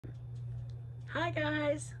Hi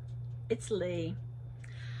guys, it's Lee.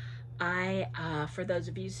 For those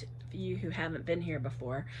of you who haven't been here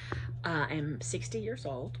before, I'm 60 years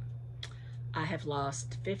old. I have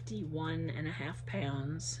lost 51.5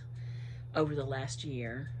 pounds over the last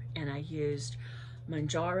year, and I used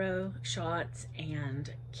Manjaro shots and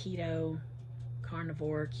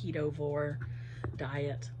Carnivore, Ketovore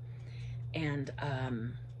diet, and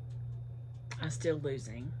I'm still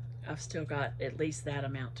losing. I've still got at least that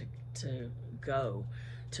amount to go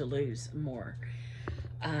to lose more.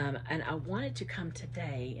 And I wanted to come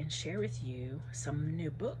today and share with you some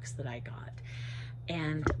new books that I got.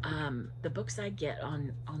 And the books I get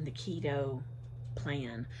on the keto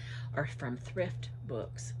plan are from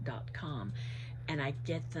thriftbooks.com. And I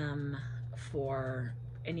get them for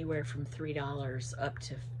anywhere from $3 up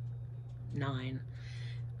to $9.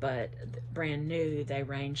 But brand new, they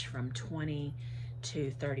range from $20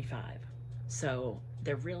 to $35. So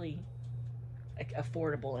they're really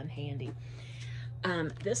affordable and handy.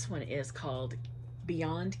 This one is called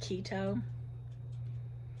Beyond Keto,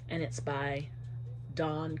 and it's by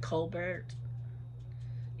Don Colbert,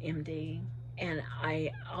 MD. And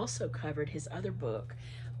I also covered his other book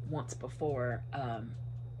once before.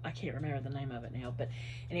 I can't remember the name of it now, but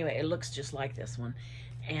anyway, it looks just like this one.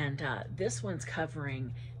 And this one's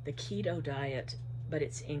covering the keto diet, but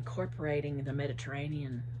it's incorporating the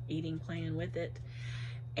Mediterranean eating plan with it.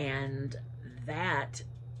 And that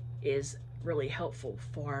is really helpful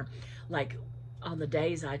for, like, on the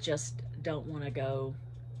days I just don't want to go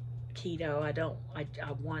keto.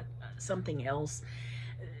 I want something else.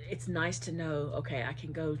 It's nice to know, okay, I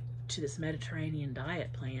can go to this Mediterranean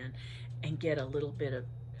diet plan and get a little bit of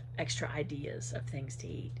extra ideas of things to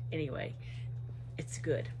eat. Anyway, it's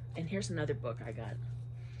good. And here's another book I got.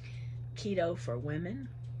 Keto for Women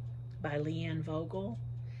by Leanne Vogel.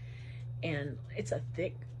 And it's a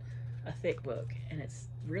thick book, and it's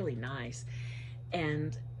really nice.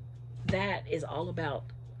 And that is all about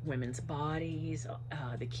women's bodies,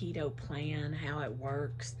 the keto plan, how it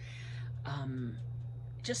works,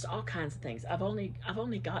 just all kinds of things. I've only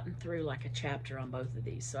gotten through like a chapter on both of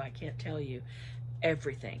these, so I can't tell you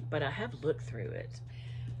everything, but I have looked through it.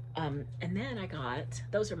 And then I got,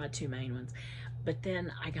 those are my two main ones, but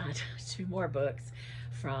then I got two more books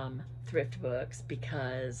from Thrift Books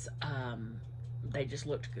because they just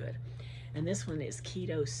looked good. And this one is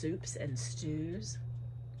Keto Soups and Stews.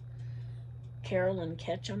 Carolyn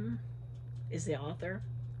Ketchum is the author.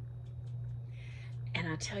 And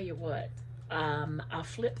I tell you what, I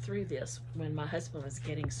flipped through this when my husband was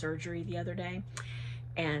getting surgery the other day,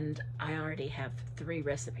 and I already have 3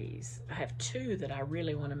 recipes. I have 2 that I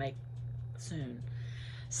really want to make soon.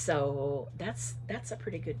 So that's a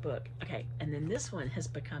pretty good book. Okay, and then this one has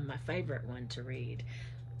become my favorite one to read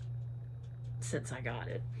since I got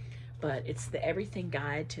it. But it's The Everything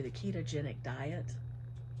Guide to the Ketogenic Diet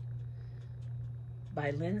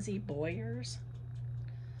by Lindsay Boyers.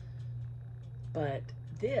 But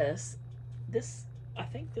this I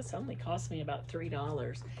think this only cost me about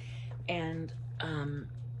 $3. And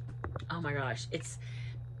oh my gosh, it's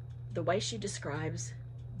the way she describes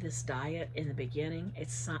this diet in the beginning.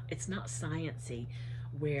 It's not sciencey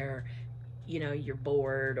where, you know, you're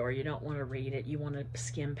bored or you don't want to read it, you want to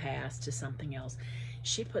skim past to something else.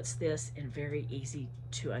 She puts this in very easy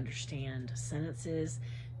to understand sentences,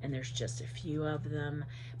 and there's just a few of them,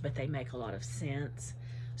 but they make a lot of sense.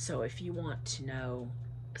 So if you want to know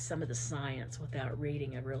some of the science without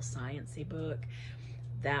reading a real sciencey book,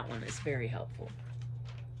 that one is very helpful.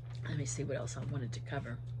 Let me see what else I wanted to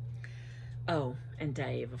cover. Oh, and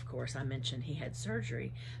Dave, of course, I mentioned he had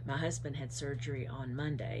surgery. My husband had surgery on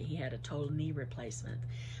Monday. He had a total knee replacement,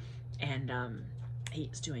 and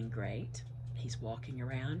he's doing great. He's walking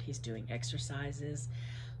around. He's doing exercises.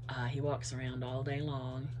 He walks around all day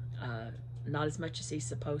long. Not as much as he's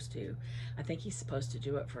supposed to. I think he's supposed to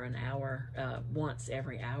do it for an hour, once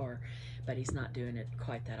every hour, but he's not doing it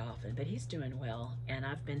quite that often. But he's doing well, and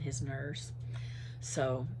I've been his nurse.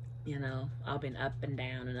 So, you know, I've been up and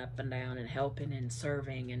down and helping and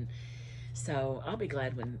serving, and so I'll be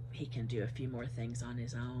glad when he can do a few more things on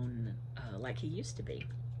his own, like he used to be.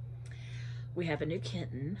 We have a new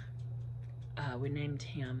kitten. We named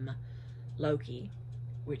him Loki,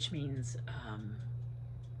 which means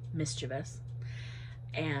mischievous,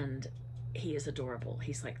 and he is adorable.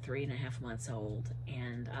 He's like 3.5 months old,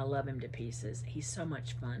 and I love him to pieces. He's so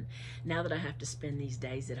much fun. Now that I have to spend these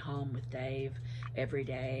days at home with Dave every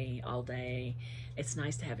day, all day, it's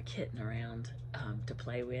nice to have a kitten around to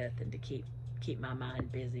play with and to keep my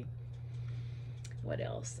mind busy. What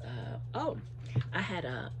else? Oh, I had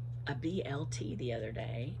a a BLT the other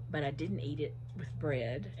day, but I didn't eat it with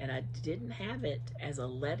bread, and I didn't have it as a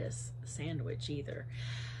lettuce sandwich either.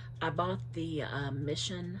 I bought the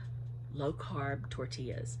Mission low carb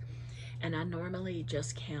tortillas, and I normally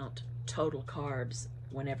just count total carbs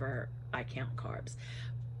whenever I count carbs.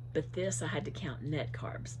 But this I had to count net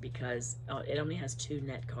carbs because it only has 2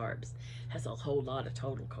 net carbs, has a whole lot of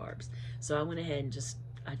total carbs. So I went ahead and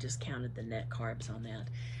I just counted the net carbs on that.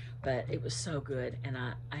 But it was so good, and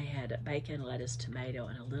I had bacon, lettuce, tomato,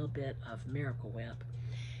 and a little bit of Miracle Whip.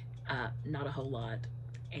 Not a whole lot,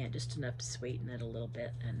 and just enough to sweeten it a little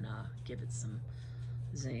bit and give it some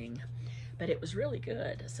zing. But it was really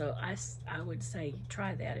good. So I would say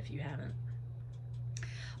try that if you haven't.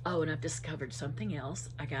 Oh, and I've discovered something else.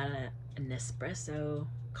 I got an espresso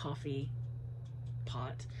coffee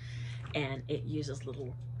pot, and it uses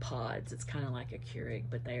little pods. It's kind of like a Keurig,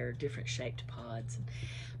 but they are different shaped pods.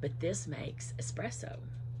 But this makes espresso,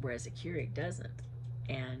 whereas a Keurig doesn't.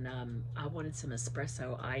 And I wanted some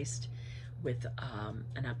espresso iced with,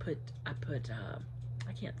 and I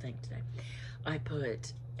can't think today. I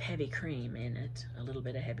put heavy cream in it, a little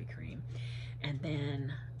bit of heavy cream, and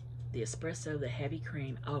then the espresso, the heavy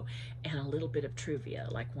cream, oh, and a little bit of Truvia,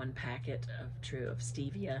 like 1 packet of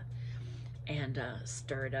stevia, and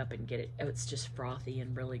stir it up and get it. Oh, it's just frothy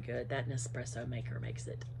and really good. That Nespresso maker makes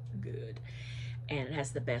it good, and it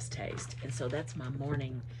has the best taste. And so that's my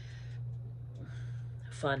morning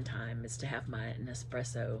fun time, is to have my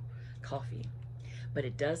Nespresso coffee. But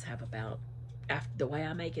it does have about, the way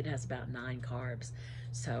I make it, has about 9 carbs,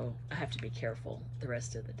 so I have to be careful the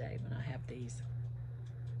rest of the day when I have these.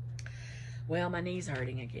 Well, my knee's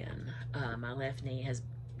hurting again. My left knee has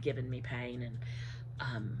given me pain,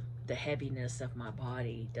 and the heaviness of my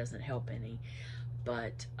body doesn't help any.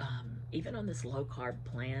 But even on this low carb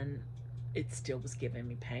plan, it still was giving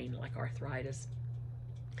me pain, like arthritis.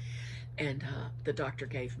 And the doctor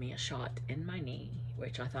gave me a shot in my knee,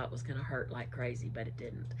 which I thought was going to hurt like crazy, but it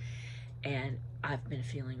didn't. And I've been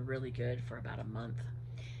feeling really good for about a month.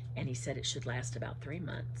 And he said it should last about 3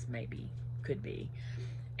 months, maybe, could be.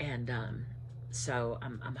 And so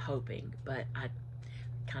I'm hoping, but I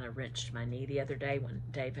kind of wrenched my knee the other day when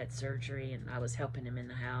Dave had surgery, and I was helping him in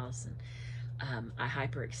the house, and I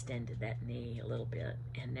hyperextended that knee a little bit,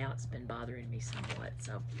 and now it's been bothering me somewhat.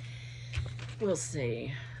 So we'll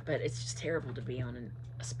see. But it's just terrible to be on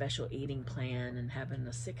a special eating plan and having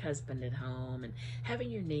a sick husband at home and having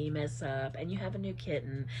your knee mess up, and you have a new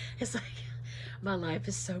kitten. It's like my life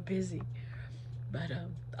is so busy. But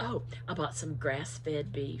oh, I bought some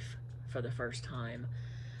grass-fed beef for the first time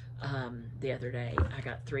the other day. I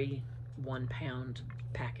got 3 1-pound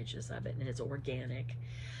packages of it, and it's organic,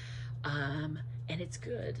 and it's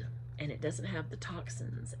good, and it doesn't have the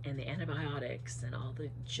toxins and the antibiotics and all the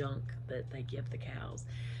junk that they give the cows,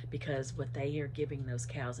 because what they are giving those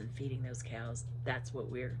cows and feeding those cows, that's what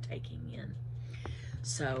we're taking in.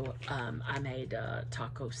 So I made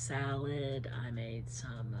taco salad. I made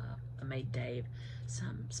Dave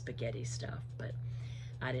some spaghetti stuff, but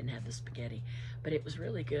I didn't have the spaghetti. But it was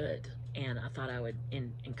really good, and I thought I would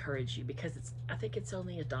encourage you, because I think it's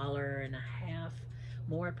only $1.50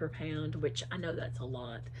 more per pound, which I know that's a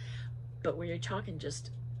lot, but when you're talking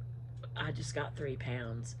I just got 3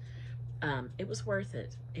 pounds. It was worth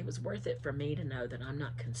it. It was worth it for me to know that I'm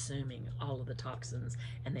not consuming all of the toxins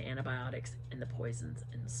and the antibiotics and the poisons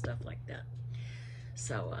and stuff like that.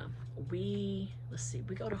 So let's see,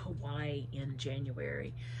 we go to Hawaii in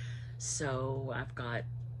January. So I've got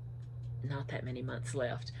not that many months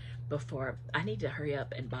left before I need to hurry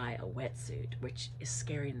up and buy a wetsuit, which is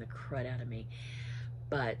scaring the crud out of me.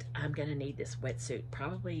 But I'm gonna need this wetsuit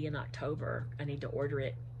probably in October. I need to order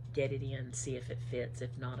it, get it in, see if it fits.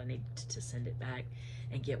 If not, I need to send it back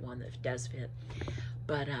and get one that does fit.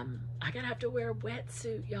 But I gotta have to wear a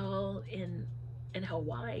wetsuit, y'all, in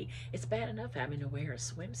Hawaii. It's bad enough having to wear a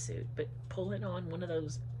swimsuit, but pulling on one of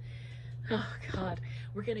those, oh God,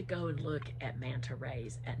 we're gonna go and look at manta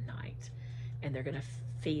rays at night, and they're gonna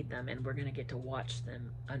feed them, and we're gonna get to watch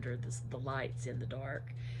them under the lights in the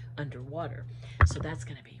dark underwater. So that's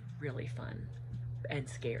gonna be really fun and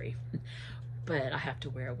scary. But I have to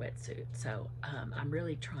wear a wetsuit. So I'm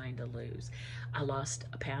really trying to lose. I lost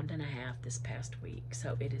 1.5 pounds this past week,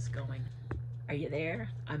 so it is going. Are you there?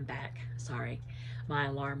 I'm back. Sorry, my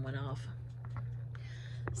alarm went off,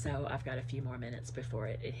 so I've got a few more minutes before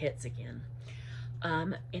it hits again.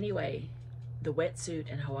 Anyway, the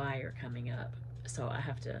wetsuit and Hawaii are coming up, so I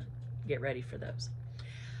have to get ready for those.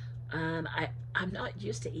 I'm not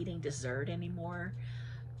used to eating dessert anymore.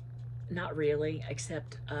 Not really,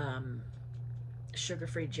 except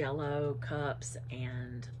sugar-free Jell-O cups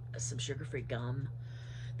and some sugar-free gum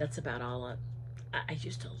That's about all. I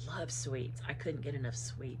used to love sweets. I couldn't get enough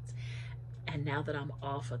sweets. And now that I'm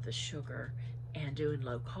off of the sugar and doing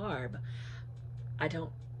low carb, I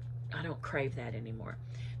don't I don't crave that anymore.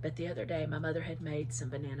 But the other day, my mother had made some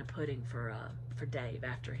banana pudding for Dave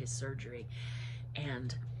after his surgery,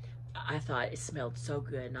 and I thought it smelled so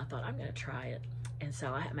good, and I thought I'm gonna try it. And so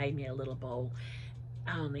I made me a little bowl.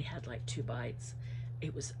 I only had like 2 bites.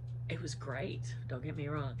 It was it was great. Don't get me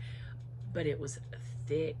wrong, but it was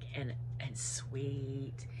thick and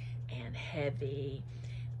sweet and heavy,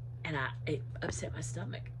 and it upset my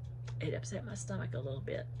stomach. It upset my stomach a little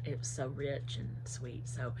bit. It was so rich and sweet.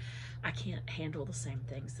 So I can't handle the same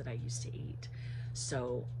things that I used to eat.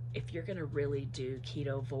 So if you're gonna really do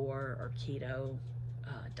ketovore or keto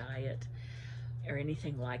diet or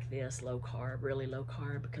anything like this, low carb, really low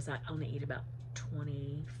carb, because I only eat about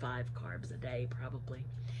 25 carbs a day probably.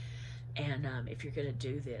 And if you're gonna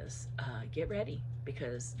do this, get ready,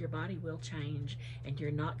 because your body will change and you're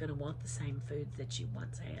not gonna want the same foods that you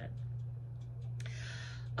once had.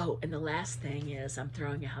 Oh, and the last thing is I'm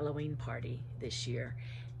throwing a Halloween party this year,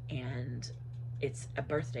 and it's a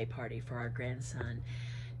birthday party for our grandson,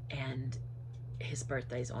 and his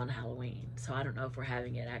birthday's on Halloween. So I don't know if we're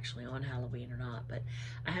having it actually on Halloween or not, but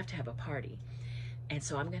I have to have a party. And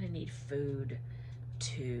so I'm going to need food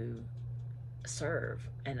to serve.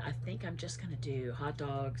 And I think I'm just going to do hot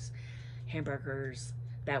dogs, hamburgers.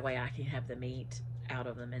 That way I can have the meat out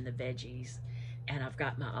of them and the veggies. And I've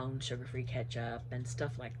got my own sugar-free ketchup and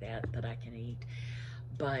stuff like that that I can eat.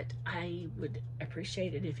 But I would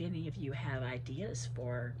appreciate it if any of you have ideas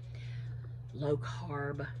for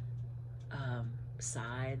low-carb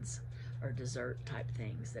sides or dessert type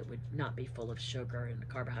things that would not be full of sugar and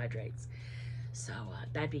carbohydrates. So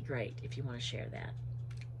that'd be great if you want to share that.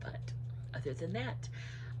 But other than that,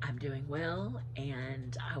 I'm doing well,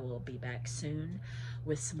 and I will be back soon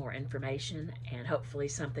with some more information and hopefully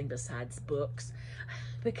something besides books,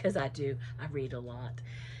 because I read a lot,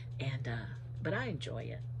 and but I enjoy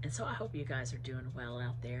it. And so I hope you guys are doing well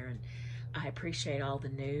out there, and I appreciate all the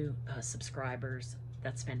new subscribers.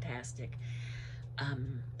 That's fantastic.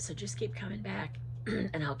 So just keep coming back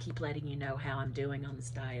and I'll keep letting you know how I'm doing on this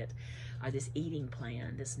diet or this eating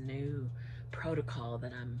plan, this new protocol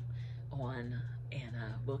that I'm on, and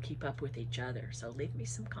we'll keep up with each other. So leave me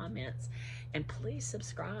some comments, and please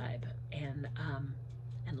subscribe and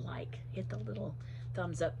like, hit the little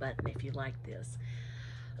thumbs up button if you like this.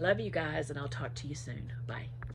 I love you guys, and I'll talk to you soon. Bye.